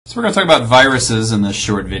So we're going to talk about viruses in this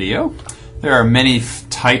short video. There are many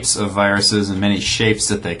types of viruses and many shapes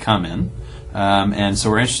that they come in. And so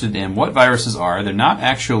we're interested in what viruses are. They're not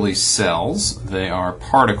actually cells. They are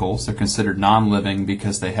particles. They're considered non-living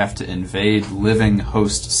because they have to invade living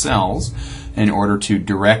host cells in order to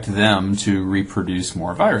direct them to reproduce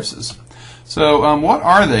more viruses. So what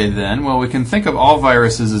are they then? Well, we can think of all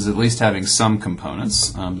viruses as at least having some components.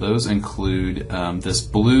 Those include this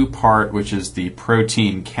blue part, which is the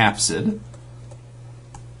protein capsid.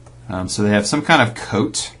 So they have some kind of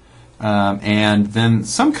coat and then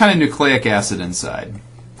some kind of nucleic acid inside.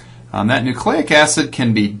 That nucleic acid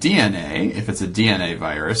can be DNA, if it's a DNA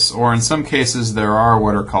virus, or in some cases there are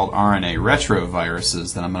what are called RNA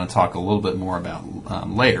retroviruses that I'm going to talk a little bit more about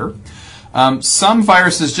later. Some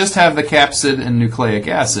viruses just have the capsid and nucleic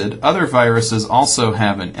acid. Other viruses also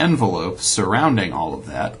have an envelope surrounding all of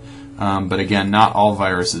that. But again, not all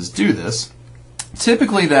viruses do this.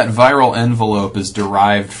 Typically, that viral envelope is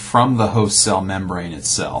derived from the host cell membrane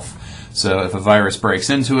itself. So if a virus breaks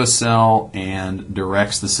into a cell and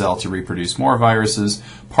directs the cell to reproduce more viruses,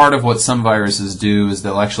 part of what some viruses do is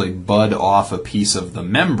they'll actually bud off a piece of the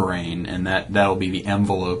membrane, and that'll be the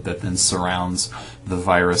envelope that then surrounds the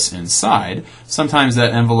virus inside. Sometimes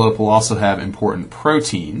that envelope will also have important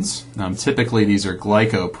proteins. Typically these are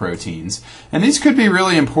glycoproteins, and these could be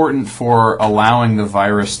really important for allowing the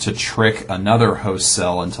virus to trick another host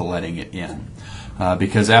cell into letting it in.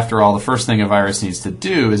 Because after all, the first thing a virus needs to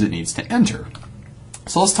do is it needs to enter.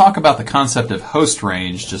 So let's talk about the concept of host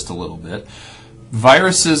range just a little bit.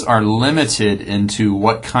 Viruses are limited into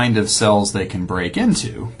what kind of cells they can break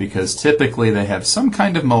into because typically they have some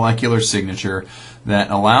kind of molecular signature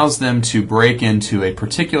that allows them to break into a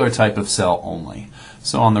particular type of cell only.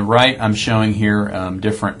 So on the right, I'm showing here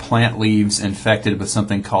different plant leaves infected with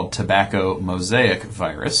something called tobacco mosaic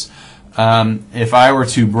virus. If I were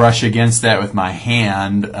to brush against that with my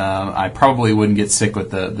hand, I probably wouldn't get sick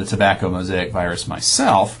with the tobacco mosaic virus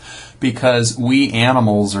myself because we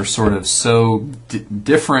animals are sort of so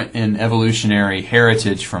different in evolutionary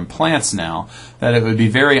heritage from plants now that it would be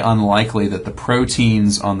very unlikely that the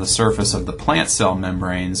proteins on the surface of the plant cell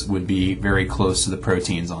membranes would be very close to the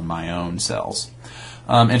proteins on my own cells.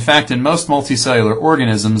 In fact, in most multicellular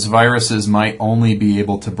organisms, viruses might only be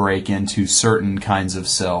able to break into certain kinds of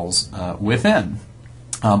cells within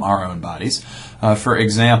our own bodies. For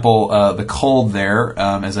example, the cold there,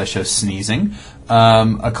 as I show sneezing,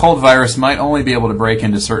 a cold virus might only be able to break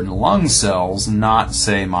into certain lung cells, not,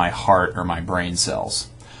 say, my heart or my brain cells.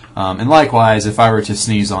 And likewise, if I were to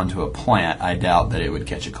sneeze onto a plant, I doubt that it would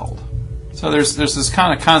catch a cold. So there's this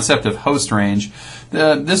kind of concept of host range.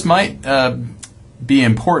 This might be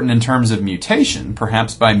important in terms of mutation.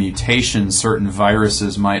 Perhaps by mutation, certain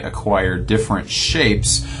viruses might acquire different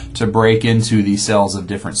shapes to break into the cells of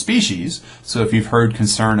different species. So if you've heard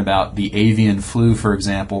concern about the avian flu, for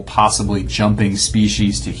example, possibly jumping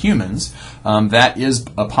species to humans, that is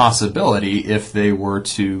a possibility if they were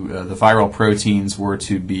to, the viral proteins were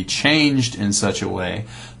to be changed in such a way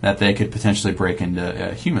that they could potentially break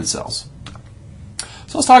into human cells.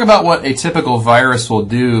 So let's talk about what a typical virus will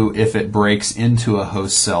do if it breaks into a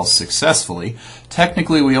host cell successfully.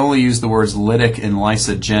 Technically, we only use the words lytic and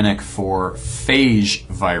lysogenic for phage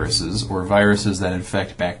viruses, or viruses that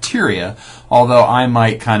infect bacteria, although I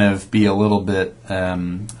might kind of be a little bit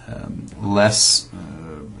less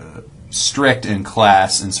strict in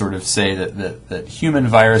class and sort of say that human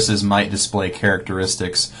viruses might display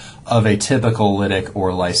characteristics of a typical lytic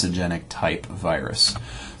or lysogenic type virus.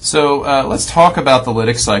 So let's talk about the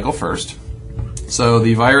lytic cycle first. So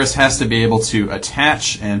the virus has to be able to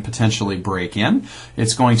attach and potentially break in.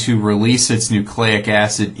 It's going to release its nucleic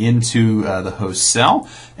acid into the host cell.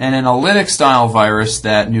 And in a lytic style virus,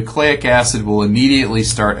 that nucleic acid will immediately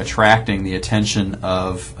start attracting the attention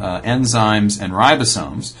of enzymes and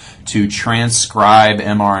ribosomes to transcribe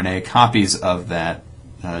mRNA copies of that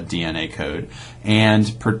DNA code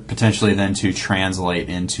and potentially then to translate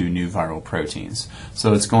into new viral proteins.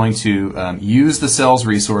 So it's going to use the cell's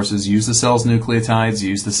resources, use the cell's nucleotides,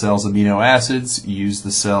 use the cell's amino acids, use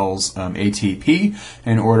the cell's ATP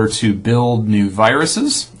in order to build new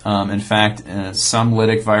viruses. In fact, some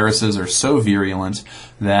lytic viruses are so virulent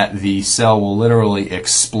that the cell will literally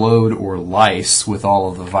explode or lyse with all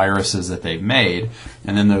of the viruses that they've made,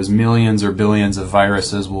 and then those millions or billions of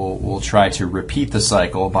viruses will try to repeat the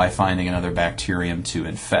cycle by finding another bacterium to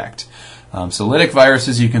infect. So lytic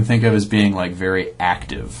viruses you can think of as being like very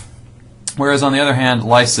active. Whereas on the other hand,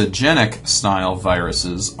 lysogenic style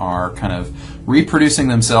viruses are kind of reproducing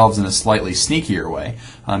themselves in a slightly sneakier way.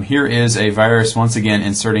 Here is a virus once again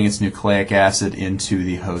inserting its nucleic acid into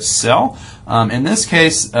the host cell. In this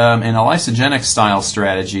case, in a lysogenic style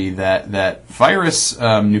strategy, that virus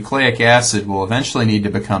nucleic acid will eventually need to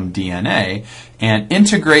become DNA and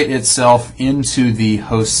integrate itself into the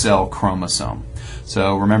host cell chromosome.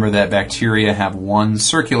 So remember that bacteria have one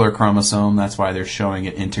circular chromosome. That's why they're showing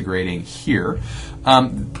it integrating here.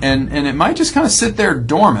 And it might just kind of sit there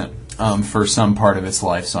dormant for some part of its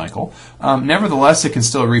life cycle. Nevertheless, it can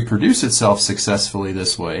still reproduce itself successfully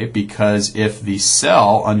this way, because if the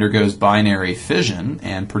cell undergoes binary fission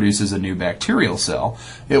and produces a new bacterial cell,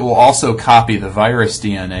 it will also copy the virus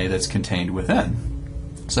DNA that's contained within.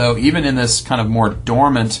 So even in this kind of more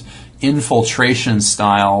dormant infiltration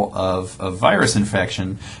style of virus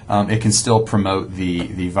infection, it can still promote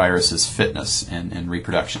the virus's fitness and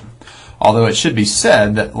reproduction. Although it should be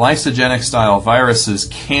said that lysogenic style viruses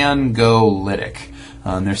can go lytic.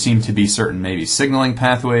 There seem to be certain maybe signaling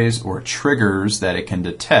pathways or triggers that it can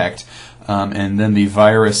detect, and then the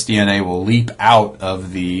virus DNA will leap out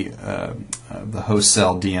of the host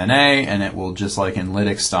cell DNA, and it will, just like in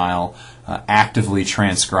lytic style, actively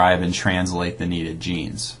transcribe and translate the needed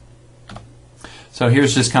genes. So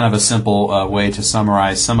here's just kind of a simple way to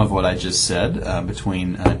summarize some of what I just said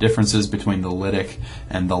between differences between the lytic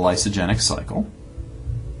and the lysogenic cycle.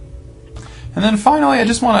 And then finally, I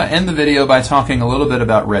just want to end the video by talking a little bit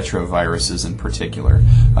about retroviruses in particular.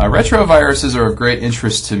 Retroviruses are of great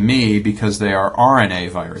interest to me because they are RNA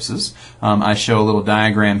viruses. I show a little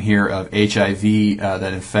diagram here of HIV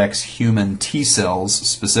that infects human T cells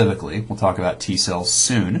specifically. We'll talk about T cells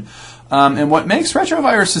soon. And what makes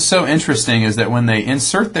retroviruses so interesting is that when they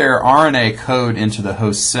insert their RNA code into the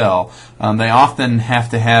host cell, they often have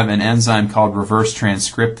to have an enzyme called reverse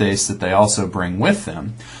transcriptase that they also bring with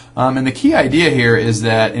them. And the key idea here is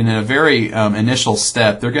that in a very initial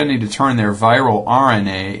step, they're going to need to turn their viral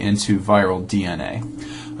RNA into viral DNA.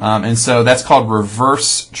 And so that's called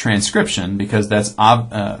reverse transcription because that's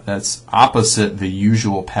opposite the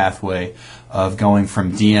usual pathway of going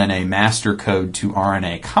from DNA master code to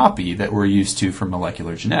RNA copy that we're used to for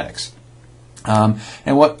molecular genetics. And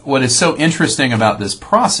what is so interesting about this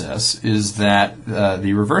process is that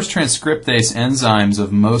the reverse transcriptase enzymes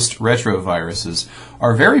of most retroviruses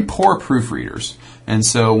are very poor proofreaders. And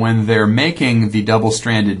so when they're making the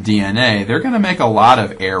double-stranded DNA, they're going to make a lot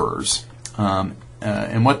of errors.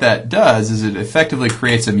 And what that does is it effectively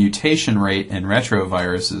creates a mutation rate in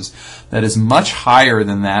retroviruses that is much higher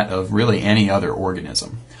than that of really any other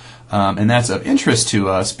organism. And that's of interest to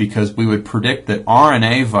us because we would predict that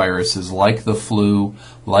RNA viruses like the flu,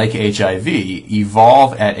 like HIV,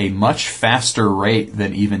 evolve at a much faster rate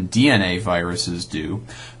than even DNA viruses do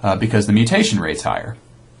because the mutation rate's higher.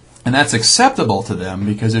 And that's acceptable to them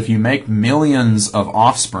because if you make millions of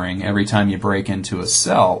offspring every time you break into a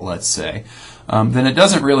cell, let's say, then it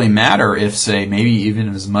doesn't really matter if, say, maybe even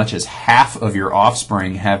as much as half of your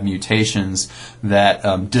offspring have mutations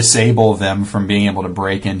that disable them from being able to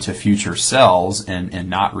break into future cells and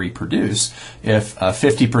not reproduce, if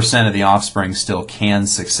 50% of the offspring still can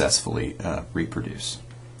successfully reproduce.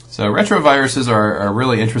 So retroviruses are a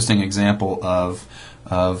really interesting example of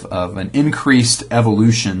an increased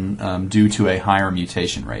evolution due to a higher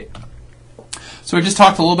mutation rate. So we just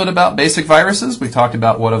talked a little bit about basic viruses. We talked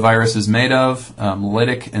about what a virus is made of,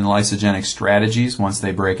 lytic and lysogenic strategies once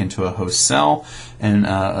they break into a host cell, and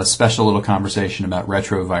a special little conversation about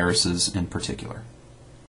retroviruses in particular.